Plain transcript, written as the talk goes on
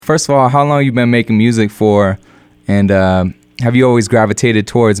first of all, how long have you been making music for? And have you always gravitated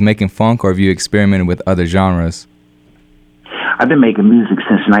towards making funk, or have you experimented with other genres? I've been making music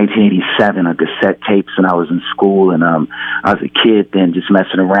since 1987 on cassette tapes when I was in school, and I was a kid then just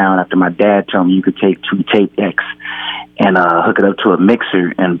messing around after my dad told me you could take 2 tape decks and hook it up to a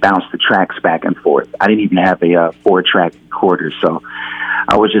mixer and bounce the tracks back and forth. I didn't even have a 4-track recorder, so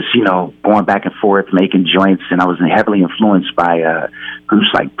I was just, going back and forth making joints, and I was heavily influenced by groups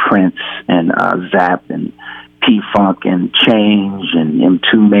like Prince and Zap and P-Funk and Change and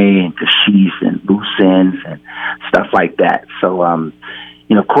M2May and Kashif and Loose Ends and stuff like that. So,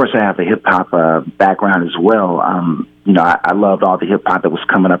 of course I have a hip-hop background as well. I loved all the hip-hop that was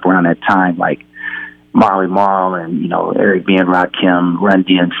coming up around that time, like Marley Marl and, Eric B. and Rakim, Run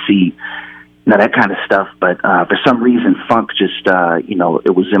DMC, that kind of stuff. But for some reason, funk just,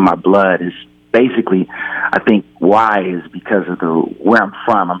 it was in my blood. It's basically, I think why is because of where I'm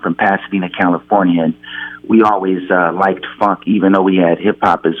from. I'm from Pasadena, California, and we always liked funk, even though we had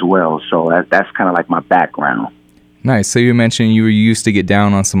hip-hop as well. So that's kind of like my background. Nice. So you mentioned you were used to get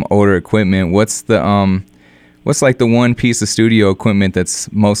down on some older equipment. What's like the one piece of studio equipment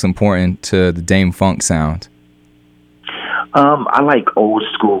that's most important to the DaM funk sound? I like old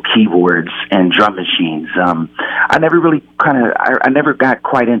school keyboards and drum machines. I never really I never got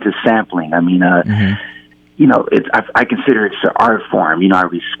quite into sampling. I mean, I consider it an art form. I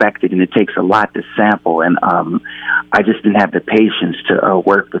respect it, and it takes a lot to sample. And I just didn't have the patience to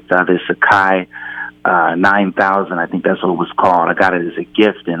work with this Akai 9000. I think that's what it was called. I got it as a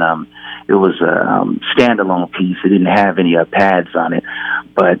gift, and it was a standalone piece. It didn't have any pads on it,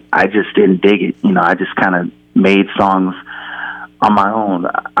 but I just didn't dig it. I just kind of made songs on my own.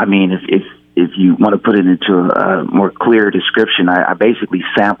 I mean, if you want to put it into a more clear description, I basically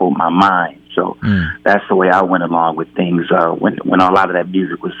sampled my mind. So that's the way I went along with things when a lot of that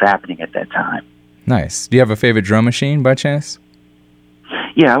music was happening at that time. Nice. Do you have a favorite drum machine by chance?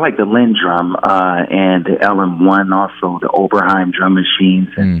 Yeah, I like the Linn drum and the LM1, also the Oberheim drum machines,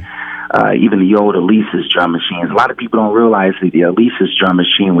 and even the old Elisa's drum machines. A lot of people don't realize that the Elisa's drum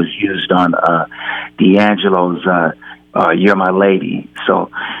machine was used on D'Angelo's You're My Lady. So,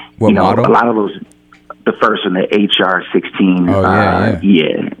 what model? A lot of those, the first one, the HR-16. Oh,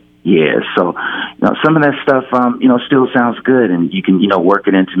 yeah. So, some of that stuff, still sounds good, and you can, work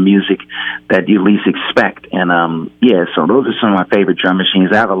it into music that you least expect. And, so those are some of my favorite drum machines.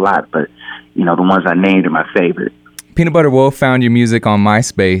 I have a lot, but, the ones I named are my favorite. Peanut Butter Wolf found your music on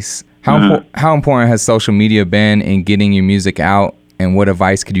MySpace. How important has social media been in getting your music out, and what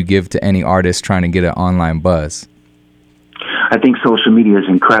advice could you give to any artist trying to get an online buzz? I think social media is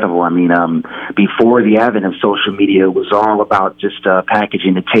incredible. I mean, before the advent of social media, it was all about just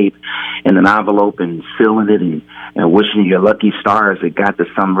packaging the tape in an envelope and sealing it and wishing your lucky stars it got to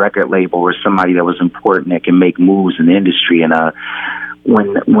some record label or somebody that was important that can make moves in the industry. And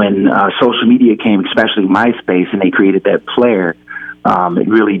when social media came, especially MySpace, and they created that player, it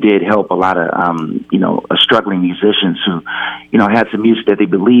really did help a lot of, struggling musicians who, had some music that they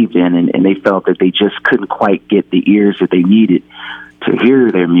believed in, and they felt that they just couldn't quite get the ears that they needed to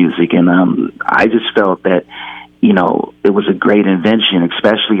hear their music. And I just felt that, it was a great invention,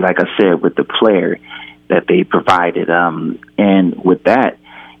 especially, like I said, with the player that they provided. And with that,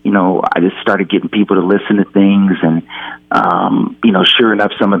 I just started getting people to listen to things, and, sure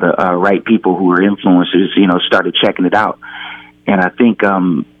enough, some of the right people who were influencers, started checking it out. And I think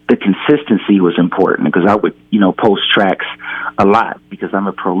the consistency was important, because I would, post tracks a lot because I'm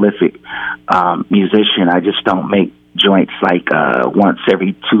a prolific musician. I just don't make joints like once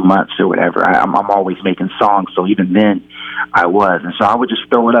every 2 months or whatever. I'm always making songs, so even then I was. And so I would just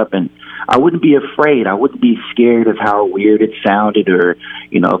throw it up, and I wouldn't be afraid. I wouldn't be scared of how weird it sounded, or,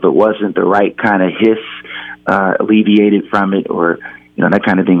 if it wasn't the right kind of hiss alleviated from it, or that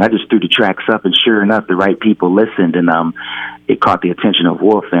kind of thing. I just threw the tracks up, and sure enough, the right people listened, and it caught the attention of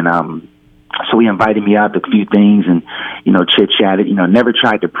Wolf. And so he invited me out to a few things and, chit-chatted. Never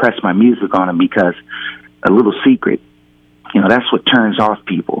tried to press my music on him, because a little secret, that's what turns off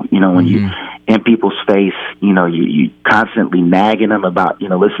people. When you in people's face, you constantly nagging them about,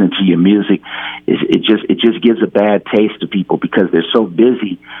 listening to your music. It just gives a bad taste to people, because they're so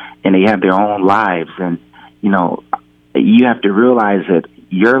busy and they have their own lives. And, you have to realize that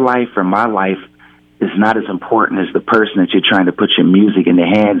your life or my life is not as important as the person that you're trying to put your music in the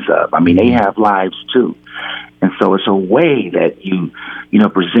hands of. I mean, they have lives too. And so it's a way that you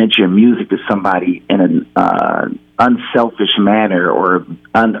present your music to somebody in an unselfish manner or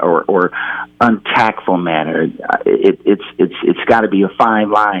untactful manner. It's got to be a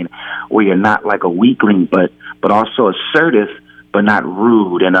fine line where you're not like a weakling, but also assertive, but not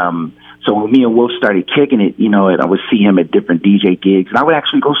rude. And so when me and Wolf started kicking it, and I would see him at different DJ gigs, and I would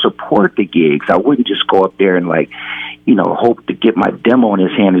actually go support the gigs. I wouldn't just go up there and hope to get my demo in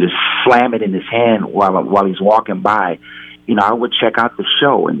his hand and just slam it in his hand while he's walking by. I would check out the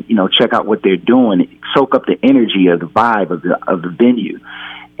show and check out what they're doing, soak up the energy of the vibe of the venue.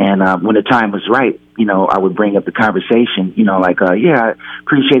 And when the time was right, I would bring up the conversation, I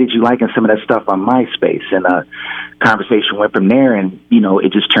appreciated you liking some of that stuff on MySpace. And conversation went from there, and,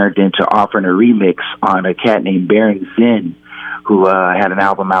 it just turned into offering a remix on a cat named Baron Zinn, who had an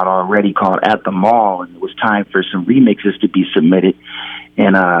album out already called At the Mall, and it was time for some remixes to be submitted.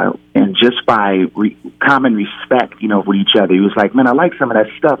 And just by common respect, with each other, he was like, man, I like some of that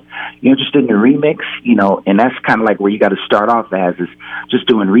stuff. You interested in the remix? And that's kind of like where you got to start off as, is just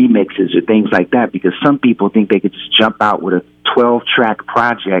doing remixes or things like that, because some people think they could just jump out with a 12-track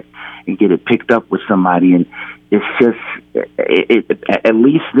project and get it picked up with somebody. And it's just, at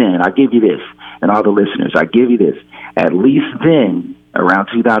least then, I'll give you this, and all the listeners, I'll give you this, at least then, around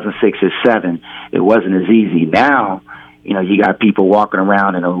 2006 or 2007, it wasn't as easy. Now, you got people walking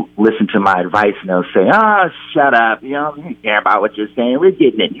around and they'll listen to my advice and they'll say, "Oh, shut up. We don't care about what you're saying. We're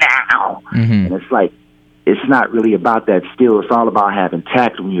getting it now." And it's like, it's not really about that still. It's all about having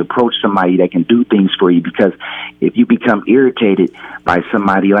tact when you approach somebody that can do things for you, because if you become irritated by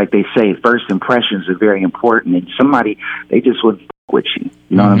somebody, like they say, first impressions are very important, and somebody, they just wouldn't fuck with you.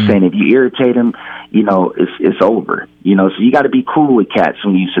 You know what I'm saying? If you irritate them, it's over. So you got to be cool with cats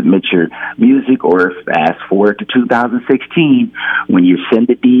when you submit your music, or fast forward to 2016, when you send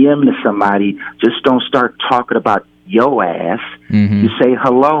a DM to somebody, just don't start talking about your ass. You say,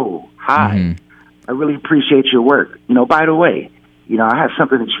 hello, hi. I really appreciate your work. By the way, I have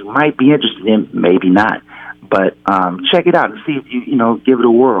something that you might be interested in, maybe not, but check it out and see if you, give it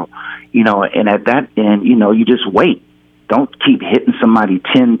a whirl. And at that end, you just wait. Don't keep hitting somebody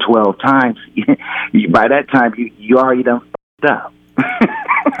 10, 12 times. By that time, you already done f***ed up.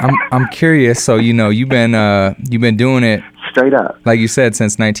 I'm curious. So you've been doing it straight up, like you said,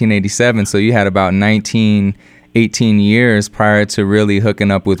 since 1987. So you had about 18 years prior to really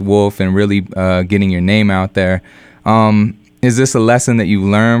hooking up with Wolf and really getting your name out there. Is this a lesson that you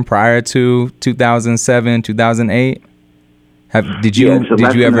learned prior to 2007, 2008? Did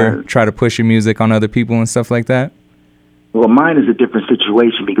you ever try to push your music on other people and stuff like that? Well, mine is a different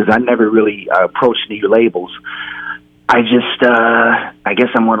situation, because I never really approached any labels. I just, I guess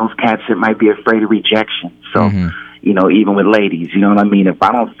I'm one of those cats that might be afraid of rejection. So, even with ladies, you know what I mean? If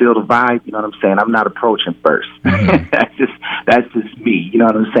I don't feel the vibe, you know what I'm saying, I'm not approaching first. That's just me, you know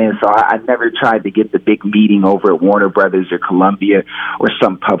what I'm saying? So I never tried to get the big meeting over at Warner Brothers or Columbia or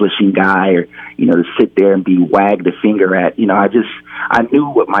some publishing guy, or, to sit there and be wagged a finger at. I knew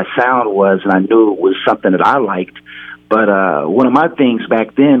what my sound was, and I knew it was something that I liked. But one of my things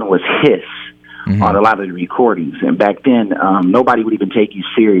back then was hiss on a lot of the recordings. And back then, nobody would even take you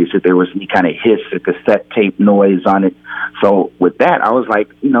serious if there was any kind of hiss or cassette tape noise on it. So with that, I was like,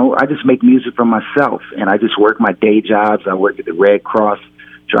 I just make music for myself. And I just work my day jobs. I worked at the Red Cross,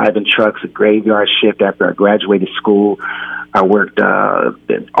 driving trucks, a graveyard shift after I graduated school. I worked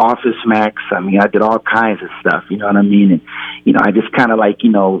at Office Max. I mean, I did all kinds of stuff, you know what I mean? And, I just kind of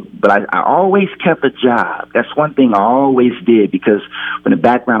but I always kept a job. That's one thing I always did, because from the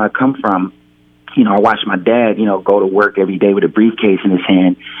background I come from, I watched my dad, go to work every day with a briefcase in his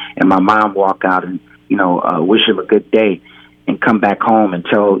hand, and my mom walk out and, wish him a good day, and come back home and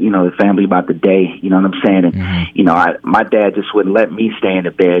tell, the family about the day, you know what I'm saying? And, my dad just wouldn't let me stay in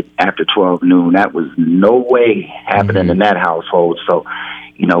the bed after 12 noon. That was no way happening in that household. So,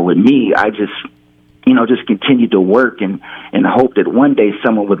 with me, I just, just continued to work and hope that one day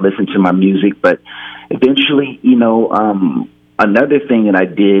someone would listen to my music. But eventually, another thing that I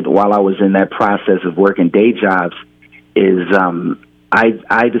did while I was in that process of working day jobs is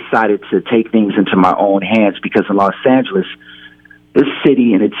I decided to take things into my own hands, because in Los Angeles, this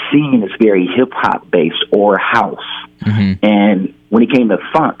city and its scene is very hip-hop based, or house. And when it came to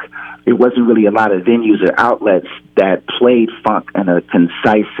funk, there wasn't really a lot of venues or outlets that played funk in a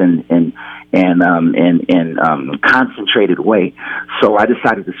concise and concentrated way. So I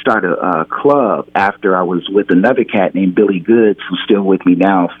decided to start a club after I was with another cat named Billy Goods, who's still with me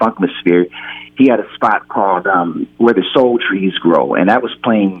now, Funkmosphere. He had a spot called Where the Soul Trees Grow, and that was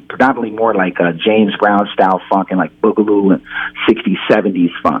playing predominantly more like James Brown style funk and like boogaloo and 60s,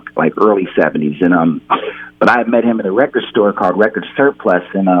 70s funk, like early 70s. And but I had met him in a record store called Record Surplus,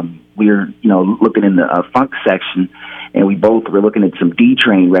 and we were looking in the funk section, and we both were looking at some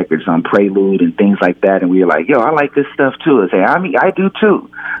D-Train records on Prelude and things like that, and we were like, yo, I like this stuff too. I say, I do too.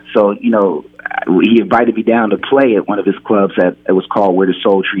 So, he invited me down to play at one of his clubs it was called Where the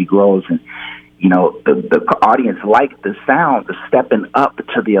Soul Tree Grows, and the audience liked the sound, the stepping up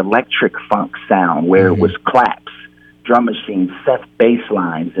to the electric funk sound where it was claps, drum machines, set bass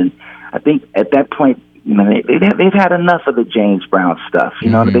lines. And I think at that point, they've had enough of the James Brown stuff.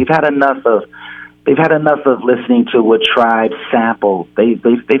 They've had enough of listening to what Tribe sampled.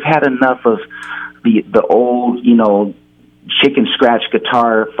 They've had enough of the old, chicken scratch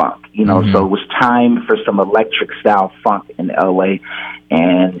guitar funk, so it was time for some electric style funk in LA.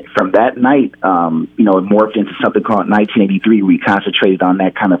 And from that night, it morphed into something called 1983. We concentrated on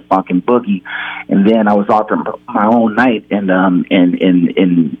that kind of funk and boogie. And then I was off on my own night, and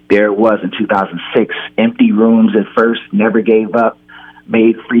there it was in 2006. Empty rooms at first, never gave up.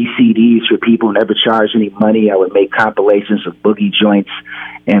 Made free CDs for people, never charged any money. I would make compilations of boogie joints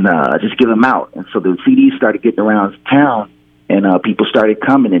and just give them out. And so the CDs started getting around town, and people started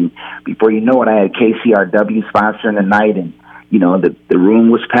coming. And before you know it, I had KCRW sponsoring the night, and the room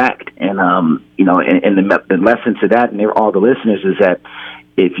was packed. And and the lesson to that, and all the listeners, is that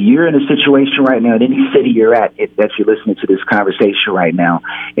if you're in a situation right now in any city you're at, that you're listening to this conversation right now,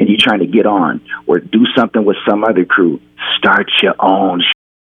 and you're trying to get on or do something with some other crew, start your own.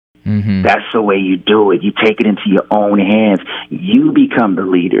 That's the way you do it. You take it into your own hands. You become the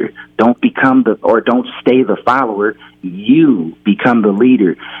leader. Don't stay the follower. You become the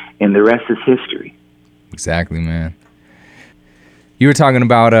leader, and the rest is history. Exactly, man. You were talking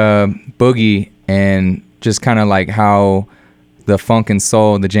about boogie and just kind of like how the funk and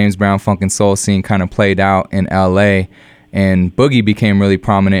soul, the James Brown funk and soul scene kind of played out in LA, and boogie became really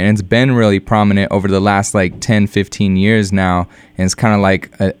prominent, and it's been really prominent over the last like 10, 15 years now. And it's kind of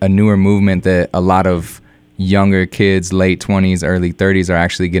like a newer movement that a lot of younger kids, late 20s, early 30s are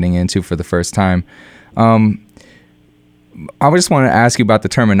actually getting into for the first time. I just want to ask you about the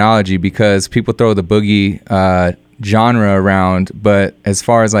terminology, because people throw the boogie genre around, but as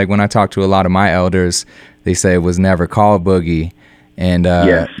far as like when I talk to a lot of my elders, they say it was never called boogie. And,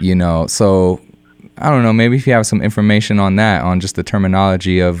 yes. So I don't know, maybe if you have some information on that, on just the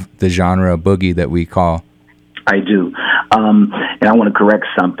terminology of the genre of boogie that we call. I do. And I want to correct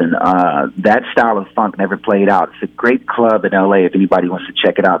something. That style of funk never played out. It's a great club in LA, if anybody wants to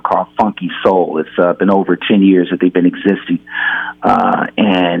check it out, called Funky Soul. It's been over 10 years that they've been existing.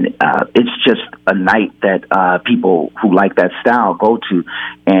 And it's just a night that people who like that style go to.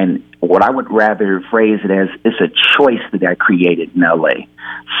 And what I would rather phrase it as, it's a choice that I created in LA.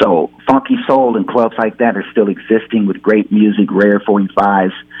 So Funky Soul and clubs like that are still existing with great music, rare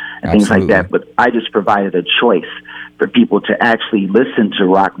 45s, and things like that. But I just provided a choice for people to actually listen to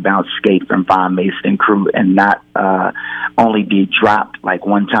Rock, Bounce, Skate from Von Mason and crew, and not only be dropped like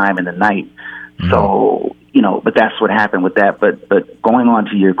one time in the night. So, but that's what happened with that. But going on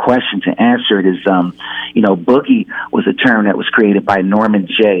to your question, to answer it, is, boogie was a term that was created by Norman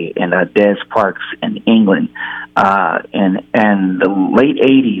Jay and Des Parks in England. And the late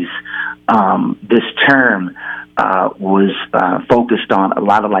 80s, this term was focused on a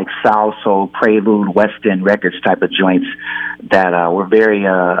lot of like Soul Soul, Prelude, West End Records type of joints that were very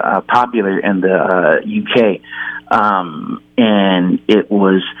popular in the UK. And it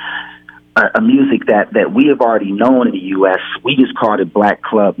was a music that we have already known in the U.S. We just called it black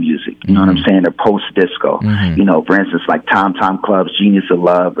club music, you know what I'm saying, or post-disco. For instance, like Tom Tom Club's Genius of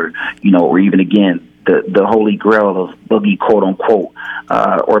Love, or even, again, the holy grail of boogie, quote unquote,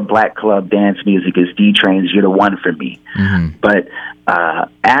 or black club dance music is D-Train's You're the One for Me. But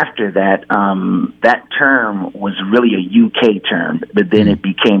after that, that term was really a UK term, but then it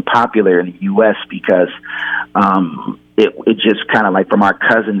became popular in the US because it just kind of like from our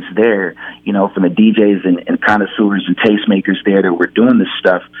cousins there, from the DJs and connoisseurs and tastemakers there that were doing this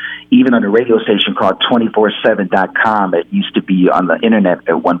stuff, even on a radio station called 247.com. It used to be on the internet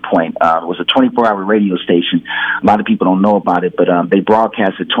at one point. It was a 24-hour radio station. A lot of people don't know about it, but they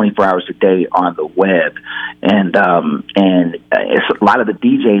broadcasted 24 hours a day on the web. And it's a lot of the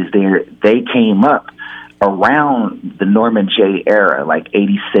DJs there, they came up around the Norman Jay era, like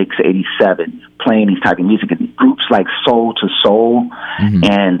 86, 87, playing these type of music, and groups like Soul to Soul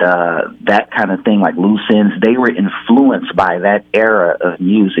and that kind of thing, like Loose Ends, they were influenced by that era of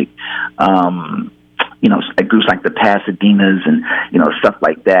music. Groups like the Pasadenas and, stuff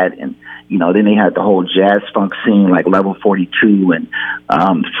like that. And, then they had the whole jazz funk scene, like Level 42 and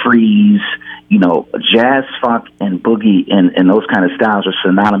Freeze. Jazz, funk, and boogie and those kind of styles are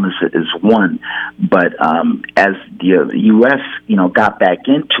synonymous as one. But as the U.S., got back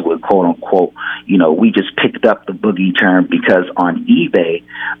into it, quote unquote, we just picked up the boogie term because on eBay,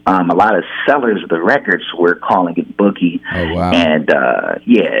 a lot of sellers of the records were calling it boogie. Oh, wow. And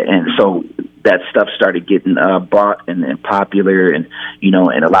and so that stuff started getting bought and popular, and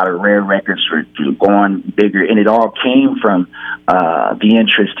and a lot of rare records were going bigger, and it all came from the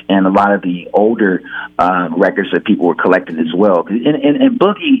interest in a lot of the older records that people were collecting as well. And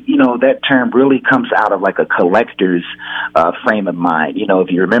boogie, that term really comes out of like a collector's frame of mind.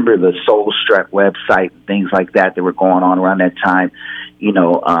 If you remember the Soul Strut website, things like that were going on around that time,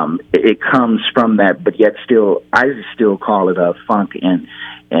 it comes from that, but yet still, I still call it funk and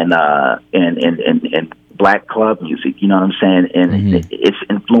black club music, you know what I'm saying? And it's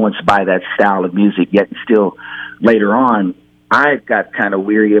influenced by that style of music, yet still later on, I got kind of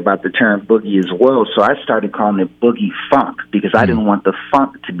weary about the term boogie as well, so I started calling it boogie funk because I didn't want the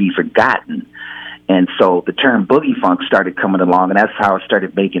funk to be forgotten. And so the term boogie funk started coming along, and that's how I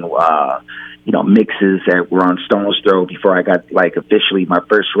started making mixes that were on Stone's Throw before I got like officially my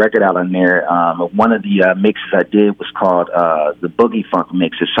first record out on there. One of the mixes I did was called the Boogie Funk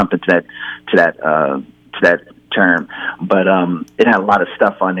Mix, or something to that term. But it had a lot of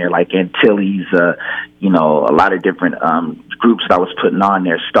stuff on there like Antilles, a lot of different groups that I was putting on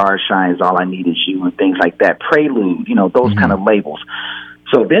there. Star Shines, All I Need Is You, and things like that. Prelude, those kind of labels.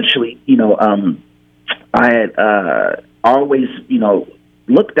 So eventually, I had always,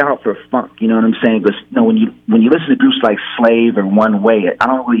 looked out for funk, you know what I'm saying? Because when you listen to groups like Slave or One Way, I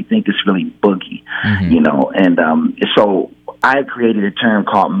don't really think it's really boogie, and so I created a term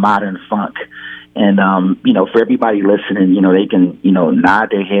called modern funk. And for everybody listening, they can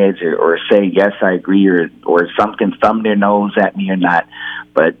nod their heads or say yes, I agree, or some can thumb their nose at me or not.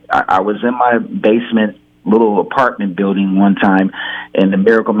 But I was in my basement little apartment building one time in the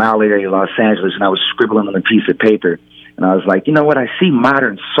Miracle Mile area of Los Angeles, and I was scribbling on a piece of paper. And I was like, you know what? I see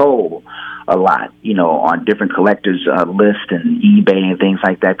modern soul a lot, on different collectors' lists and eBay and things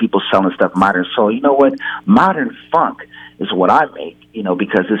like that. People selling stuff modern soul. You know what? Modern funk is what I make,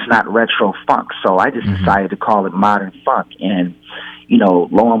 because it's not retro funk. So I just decided to call it modern funk. And,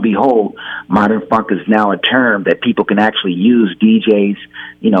 lo and behold, modern funk is now a term that people can actually use. DJs,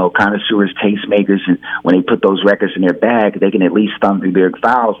 connoisseurs, tastemakers, and when they put those records in their bag, they can at least thumb through their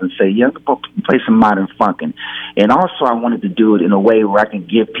files and say, yeah, play some modern funk. And also I wanted to do it in a way where I can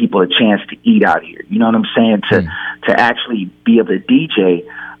give people a chance to eat out here. You know what I'm saying? To actually be able to DJ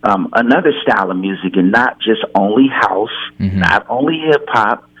another style of music, and not just only house, not only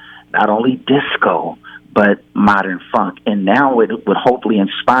hip-hop, not only disco, but modern funk. And now it would hopefully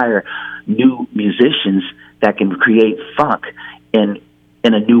inspire new musicians that can create funk in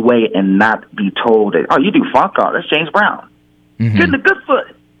a new way and not be told that, oh, you do funk? Oh, that's James Brown. Get in the good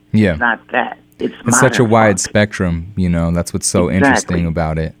foot. Yeah. It's not that. It's such a wide funk. Spectrum, that's what's so interesting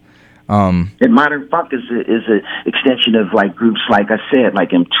about it. And modern funk is an extension of like groups, like I said, like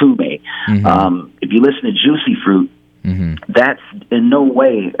Mtume. If you listen to Juicy Fruit, that's in no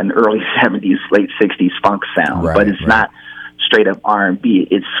way an early 70s, late 60s funk sound, but it's not straight up R&B.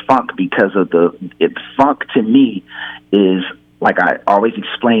 It's funk because of funk to me is, like I always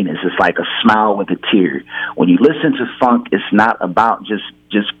explain, is it's like a smile with a tear. When you listen to funk, it's not about just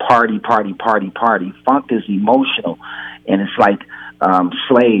party. Funk is emotional, and it's like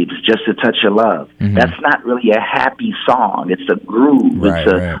Slaves, Just a Touch of Love. That's not really a happy song. It's a groove.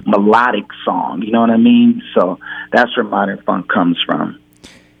 It's a melodic song. You know what I mean? So that's where modern funk comes from.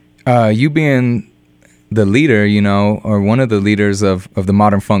 You being the leader, or one of the leaders of the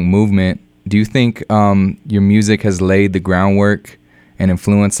modern funk movement, do you think your music has laid the groundwork and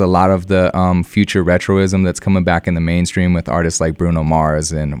influenced a lot of the future retroism that's coming back in the mainstream with artists like Bruno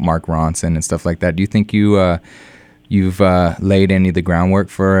Mars and Mark Ronson and stuff like that? Do you think you've laid any of the groundwork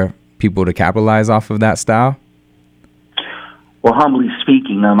for people to capitalize off of that style? Well, humbly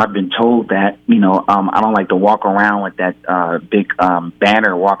speaking, I've been told that, I don't like to walk around with that big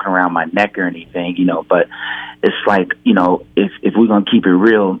banner walking around my neck or anything, but it's like, if we're going to keep it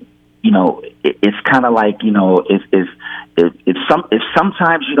real, it's kind of like, if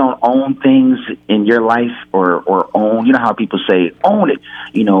sometimes you don't own things in your life or own, how people say, own it,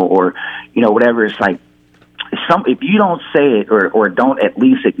 or, whatever. It's like, if you don't say it or don't at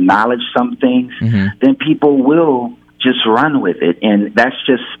least acknowledge some things, then people will just run with it. And that's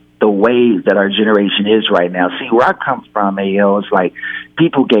just the way that our generation is right now. See, where I come from, AL, is like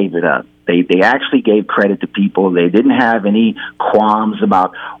people gave it up. They actually gave credit to people. They didn't have any qualms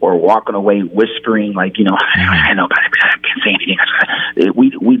about or walking away whispering like, I know, but I can't say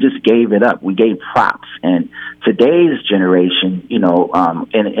anything. We just gave it up. We gave props. And today's generation, and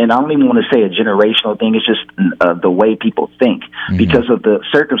I don't even want to say a generational thing. It's just the way people think because of the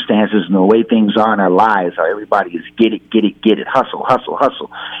circumstances and the way things are in our lives. How everybody is get it, hustle, hustle,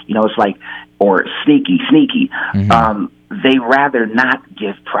 hustle. It's like, or sneaky. They rather not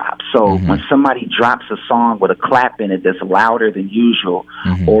give props. So when somebody drops a song with a clap in it that's louder than usual,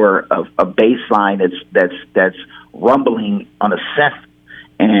 or a bass line that's rumbling on a synth,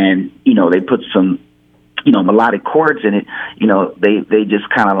 and they put some melodic chords in it, they just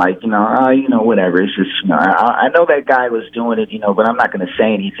kind of like, whatever. It's just, I know that guy was doing it, but I'm not going to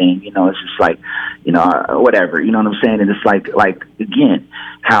say anything. It's just like, whatever. You know what I'm saying? And it's like again,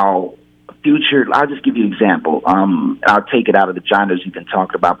 how Future. I'll just give you an example. I'll take it out of the genres you've been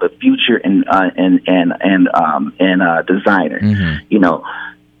talking about, but Future and Designer.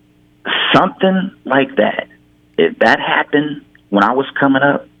 Something like that. If that happened when I was coming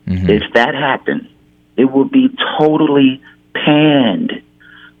up, if that happened, it would be totally panned,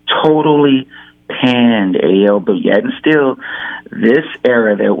 AL. But yet and still, this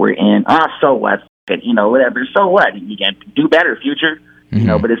era that we're in, so what? Whatever. So what? You can do better, Future.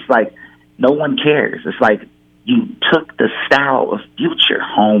 But it's like no one cares. It's like you took the style of Future,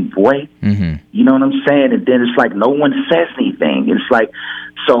 homeboy. You know what I'm saying? And then it's like no one says anything. It's like,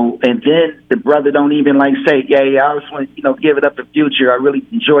 so, and then the brother don't even like say, yeah, I just want to, give it up to Future. I really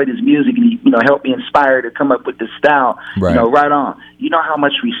enjoyed his music, and he, helped me inspire to come up with this style. Right. Right on. You know how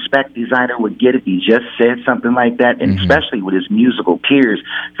much respect Designer would get if he just said something like that, and especially with his musical peers.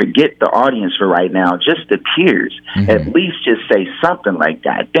 Forget the audience for right now, just the peers. At least just say something like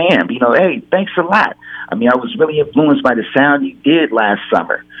that. Damn, hey, thanks a lot. I mean, I was really influenced by the sound you did last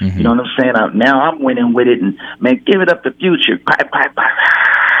summer. You know what I'm saying? Now I'm winning with it, and man, give it up to Future.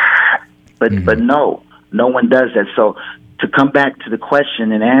 But no one does that. So to come back to the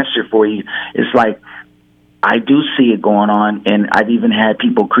question and answer for you, it's like I do see it going on, and I've even had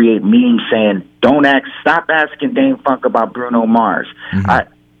people create memes saying, stop asking Dame Funk about Bruno Mars. I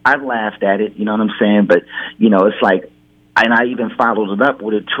laughed at it, you know what I'm saying? But, it's like, and I even followed it up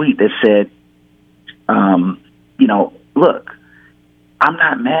with a tweet that said, look, I'm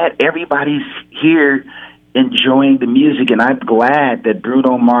not mad. Everybody's here enjoying the music, and I'm glad that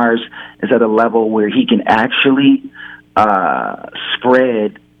Bruno Mars is at a level where he can actually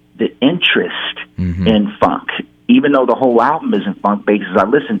spread the interest in funk. Even though the whole album isn't funk based, as I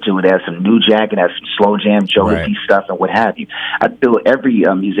listen to it, it has some New Jack and has some slow jam, Jodeci stuff, and what have you. I feel every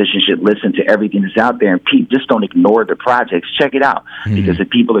musician should listen to everything that's out there, and just don't ignore the projects. Check it out, because if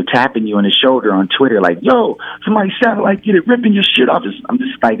people are tapping you on the shoulder on Twitter, like, "Yo, somebody sounded like you're ripping your shit off," I'm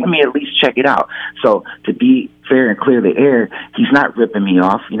just like, let me at least check it out. So to be fair and clear the air, he's not ripping me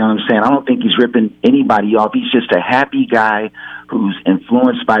off. You know what I'm saying? I don't think he's ripping anybody off. He's just a happy guy who's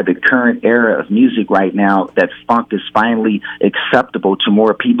influenced by the current era of music right now, that funk is finally acceptable to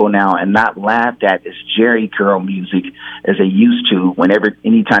more people now and not laughed at as Jerry curl music as they used to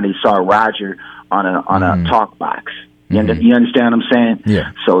anytime they saw Roger on a talk box. You understand what I'm saying?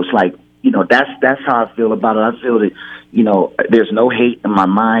 Yeah. So it's like, that's how I feel about it. I feel that, there's no hate in my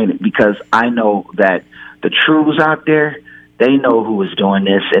mind, because I know that the truths out there, they know who was doing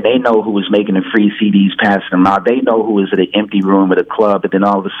this, and they know who was making the free CDs, passing them out. They know who was at an empty room at a club, but then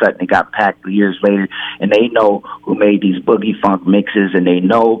all of a sudden it got packed years later, and they know who made these boogie funk mixes, and they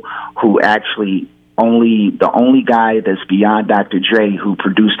know who actually the only guy that's beyond Dr. Dre, who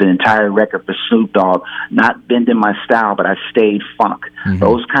produced an entire record for Snoop Dogg, not bending my style, but I stayed funk.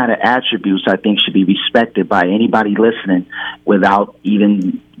 Those kind of attributes, I think, should be respected by anybody listening without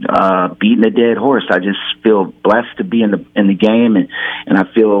even beating a dead horse. I just feel blessed to be in the game, and I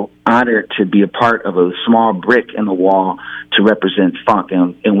feel honored to be a part of a small brick in the wall to represent funk.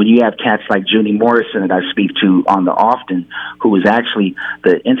 And when you have cats like Junie Morrison that I speak to on the often, who was actually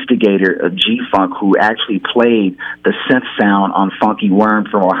the instigator of G-Funk, who actually played the synth sound on Funky Worm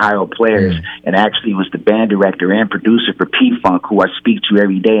from Ohio Players, and actually was the band director and producer for P-Funk, who I speak to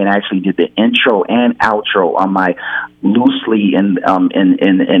every day, and actually did the intro and outro on my loosely and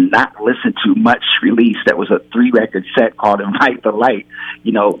not listened to much release that was a 3-record set called Invite the Light.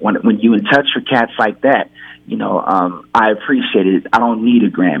 When you in touch with cats like that, I appreciate it. I don't need a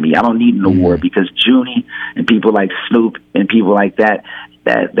Grammy. I don't need an award, because Junie and people like Snoop and people like that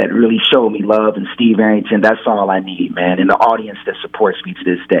really show me love, and Steve Arrington, that's all I need, man, and the audience that supports me to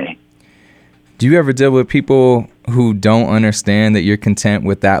this day. Do you ever deal with people who don't understand that you're content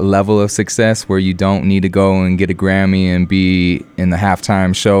with that level of success, where you don't need to go and get a Grammy and be in the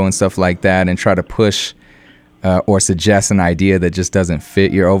halftime show and stuff like that, and try to push or suggest an idea that just doesn't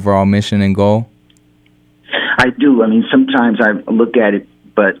fit your overall mission and goal? I do. I mean, sometimes I look at it,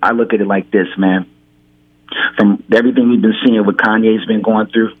 but I look at it like this, man. from everything we've been seeing, what Kanye's been going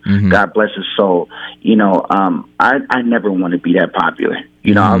through, God bless his soul. I never want to be that popular.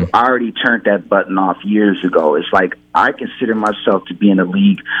 I already turned that button off years ago. It's like I consider myself to be in a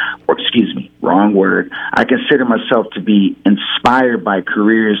league, or excuse me, wrong word. I consider myself to be inspired by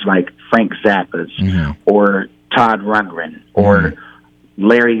careers like Frank Zappa's or Todd Rundgren or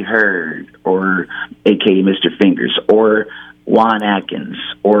Larry Heard or a.k.a. Mr. Fingers or Juan Atkins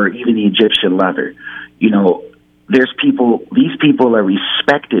or even the Egyptian Lover. These people are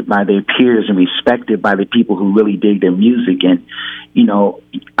respected by their peers and respected by the people who really dig their music. And,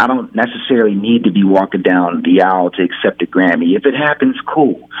 I don't necessarily need to be walking down the aisle to accept a Grammy. If it happens,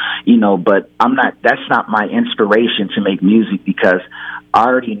 cool, but that's not my inspiration to make music, because I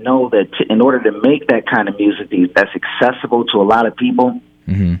already know that in order to make that kind of music that's accessible to a lot of people,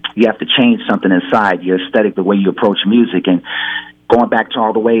 you have to change something inside your aesthetic, the way you approach music. And going back to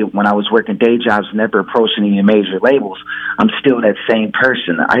all the way when I was working day jobs, never approaching any major labels, I'm still that same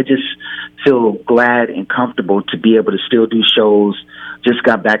person. I just feel glad and comfortable to be able to still do shows. Just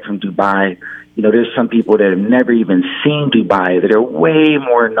got back from Dubai. There's some people that have never even seen Dubai that are way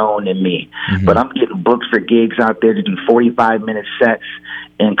more known than me. But I'm getting booked for gigs out there to do 45-minute sets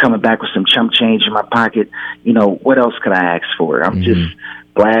and coming back with some chump change in my pocket. What else could I ask for? I'm just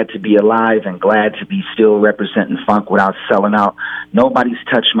glad to be alive and glad to be still representing funk without selling out. Nobody's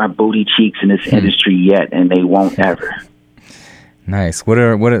touched my booty cheeks in this industry yet, and they won't ever. Nice.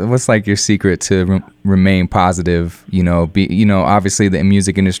 What's like your secret to remain positive? Obviously the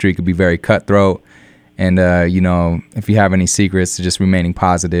music industry could be very cutthroat, and if you have any secrets to just remaining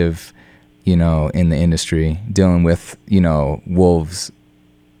positive, in the industry, dealing with wolves,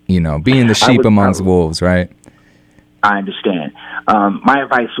 being the sheep amongst wolves, right? I understand. My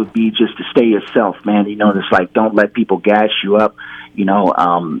advice would be just to stay yourself, man. It's like, don't let people gas you up.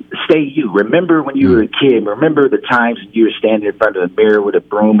 Stay you. Remember when you were a kid. Remember the times when you were standing in front of the mirror with a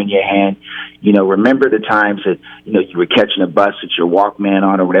broom in your hand. Remember the times that, you were catching a bus with your Walkman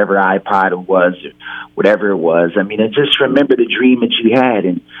on or whatever iPod it was or whatever it was. And just remember the dream that you had,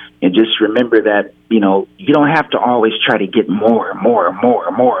 and just remember that, you don't have to always try to get more.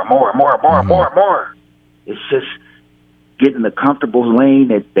 It's just get in the comfortable lane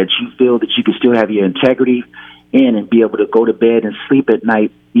that you feel that you can still have your integrity in and be able to go to bed and sleep at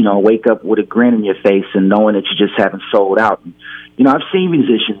night, wake up with a grin on your face and knowing that you just haven't sold out. I've seen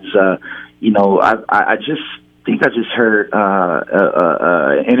musicians, I just heard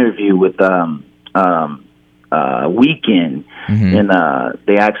an interview with Weekend, and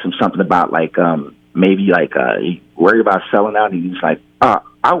they asked him something about maybe he worried about selling out, and he's like,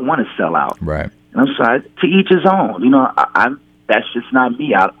 I want to sell out. Right. And I'm sorry, to each his own. That's just not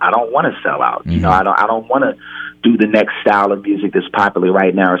me. I don't want to sell out. I don't want to do the next style of music that's popular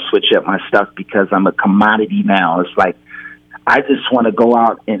right now or switch up my stuff because I'm a commodity now. It's like, I just want to go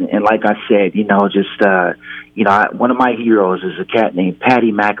out and like I said, one of my heroes is a cat named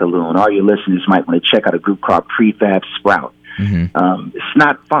Patty McAloon. All your listeners might want to check out a group called Prefab Sprout. It's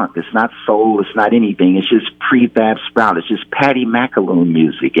not funk, it's not soul, it's not anything. It's just Prefab Sprout. It's just Patty McAloon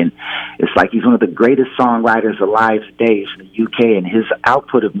music, and it's like he's one of the greatest songwriters alive today from the UK, and his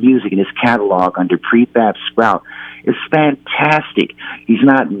output of music and his catalog under Prefab Sprout is fantastic. He's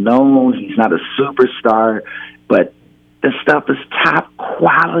not known, he's not a superstar, but the stuff is top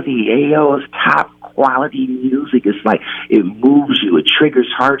quality. Ayo, it's top quality music. It's like it moves you, it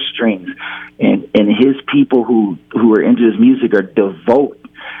triggers heartstrings, and his people who are into his music are devoted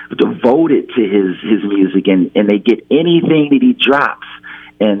to his music, and they get anything that he drops,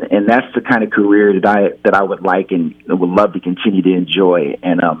 and that's the kind of career that I would like and would love to continue to enjoy.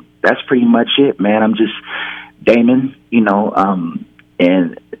 And that's pretty much it, man. I'm just Damon,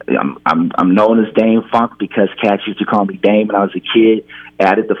 and I'm known as Dame Funk because cats used to call me Dame when I was a kid.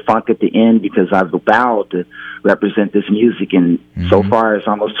 Added the funk at the end because I've vowed to represent this music, and so far it's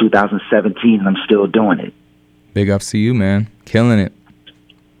almost 2017 and I'm still doing it. Big ups to you, man. Killing it.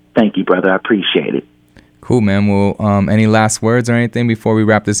 Thank you, brother. I appreciate it. Cool, man. Well, any last words or anything before we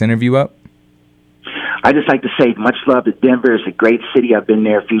wrap this interview up? I just like to say much love to Denver. It's a great city. I've been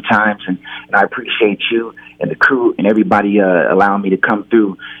there a few times, and I appreciate you and the crew and everybody allowing me to come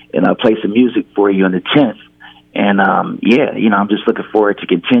through and play some music for you on the 10th. And, I'm just looking forward to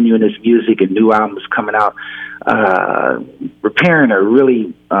continuing this music. A new album is coming out, preparing a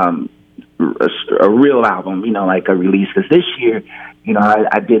really a real album, like a release. Because this year,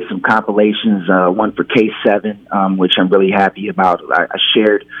 I did some compilations, one for K7, which I'm really happy about. I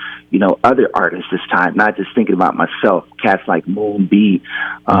shared, other artists this time, not just thinking about myself, cats like Moon B,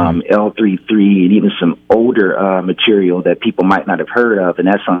 L33, and even some older material that people might not have heard of, and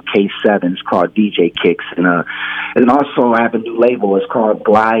that's on K7. It's called DJ Kicks. And also I have a new label. It's called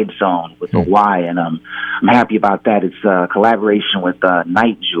Glide Zone with a Y, and I'm happy about that. It's a collaboration with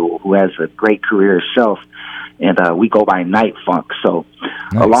Night Jewel, who has a great career herself. And we go by Night Funk. So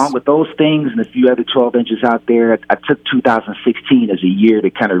along with those things and a few other 12 inches out there, I took 2016 as a year to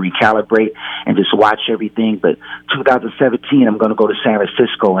kind of recalibrate and just watch everything. But 2017, I'm going to go to San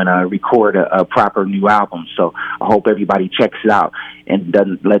Francisco and record a proper new album. So I hope everybody checks it out and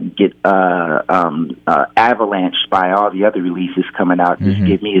doesn't let it get avalanched by all the other releases coming out. Just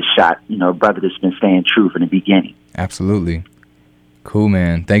give me a shot, brother that's been staying true from the beginning. Absolutely. Cool,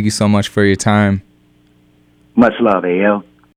 man. Thank you so much for your time. Much love, AL.